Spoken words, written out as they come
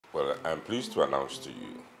Well, I'm pleased to announce to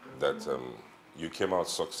you that you came out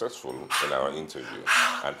successful in our interview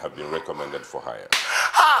and have been recommended for hire.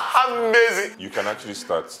 Amazing! You can actually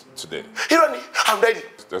start today. Irony, I'm ready.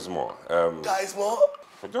 There's more. There's more?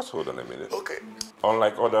 Just hold on a minute. Okay.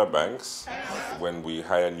 Unlike other banks, when we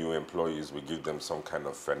hire new employees, we give them some kind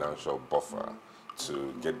of financial buffer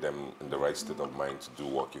to get them in the right state of mind to do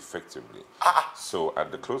work effectively. So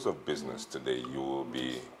at the close of business today, you will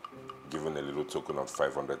be given a little token of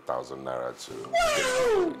 500,000 naira to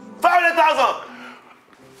get 500,000!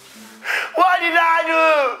 What did I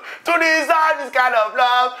do to deserve this kind of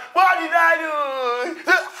love? What did I do?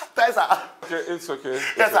 Thanks, sir. Okay, it's okay.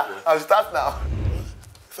 Yes, sir. I'll start now.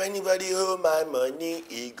 If anybody owe my money,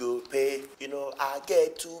 he go pay. You know, I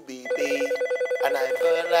get to be paid. And I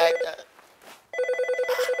feel like that.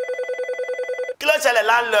 Kilo chale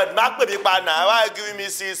landlord, Mark baby partner, why are you giving me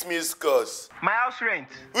 6 missed calls? My house rent.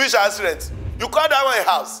 Which house rent? You call that one a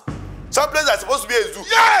house? Some place that's supposed to be a zoo.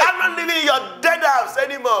 Yeah! I'm not living in your dead house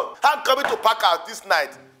anymore. I'm coming to pack out this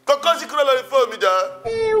night. Because you couldn't let me phone me there.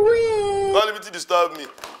 Don't let me to disturb me.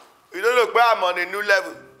 You don't look where I'm on a new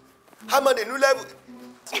level. I'm on a new level.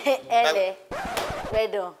 Hey,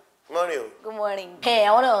 Redo. Morning. Good morning. Hey,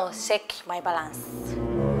 I want to check my balance.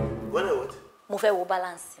 What? Move your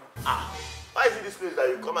balance. Why is it this place that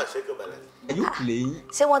you come and check your balance? Are you playing?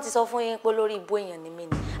 Say what is offering you polori boy in the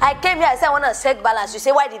minute. I came here, I said I want to check balance. You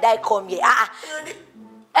say why did I come here?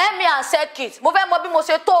 Help me and check it. Move your mobile, move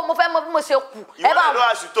your toe, move your mobile, move your coup. You want to know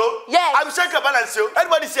how to toe? Yes. I'm check your balance, yo.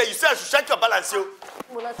 Everybody say you say I should check your balance, yo.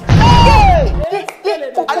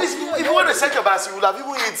 At least if you want to check your balance, you will have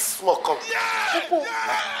even eat small cup.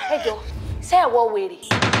 Hey, Joe. Say what weary.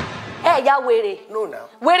 Hey, ya weary. No, now.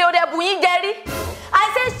 Weary or the buyin jerry. I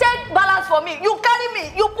say check balance for me. You carry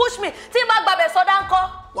me, you push me. See my baby sodan ko.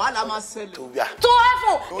 What am I selling? To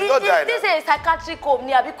heaven. This is a psychiatric home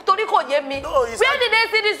near Victoria me. No, where did they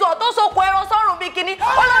see this one? Also, Quero Sorrow Bikini.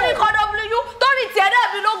 Only W. Tori Tiada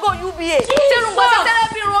below go UBA. Tell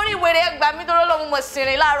me running where they got me to along with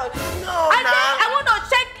Cirilaro. No, I want to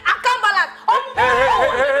check account balance.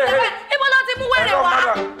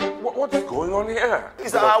 What is going on here?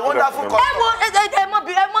 It's a wonderful customer.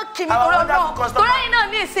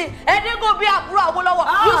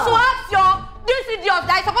 You so ask your this idiot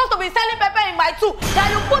that is supposed to be selling pepper in my too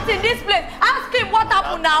that you put in this place. Ask him what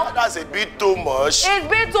happened now. That's a bit too much. It's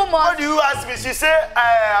bit too much. What do you ask me? She said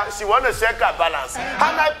she want to check her balance.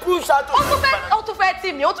 And I push her to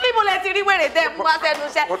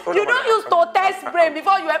You don't use to test brain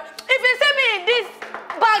before you have. If you see me in this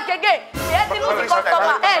bank again,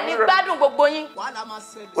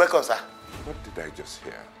 welcome, sir. What did I just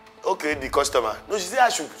hear? Okay, the customer. No, she said I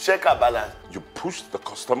should check her balance. You pushed the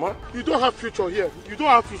customer? You don't have future here. You don't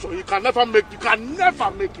have future. You can never make it.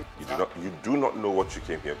 You do not know what you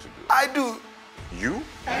came here to do. I do. You?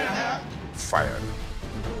 Fired.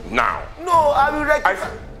 Now. No, I will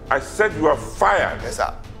rectify. I said you are fired. Yes,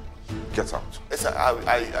 sir. Get out. Yes, sir.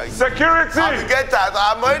 I Security! I will get out.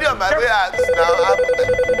 I'm already on my way out now.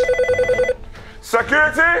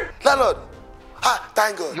 Security! Landlord.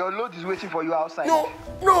 Thank God. Your load is waiting for you outside. No,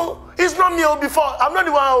 it's not me before. I'm not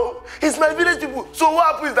the one. It's my village people. So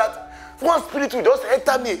what happens is that one spirit will just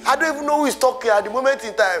enter me. I don't even know who is talking at the moment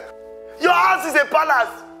in time. Your house is a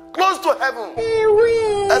palace, close to heaven.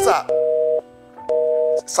 Yes, sir.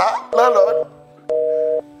 Sir, landlord,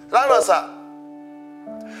 sir.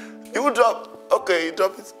 You will drop. Okay, you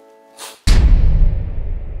drop it.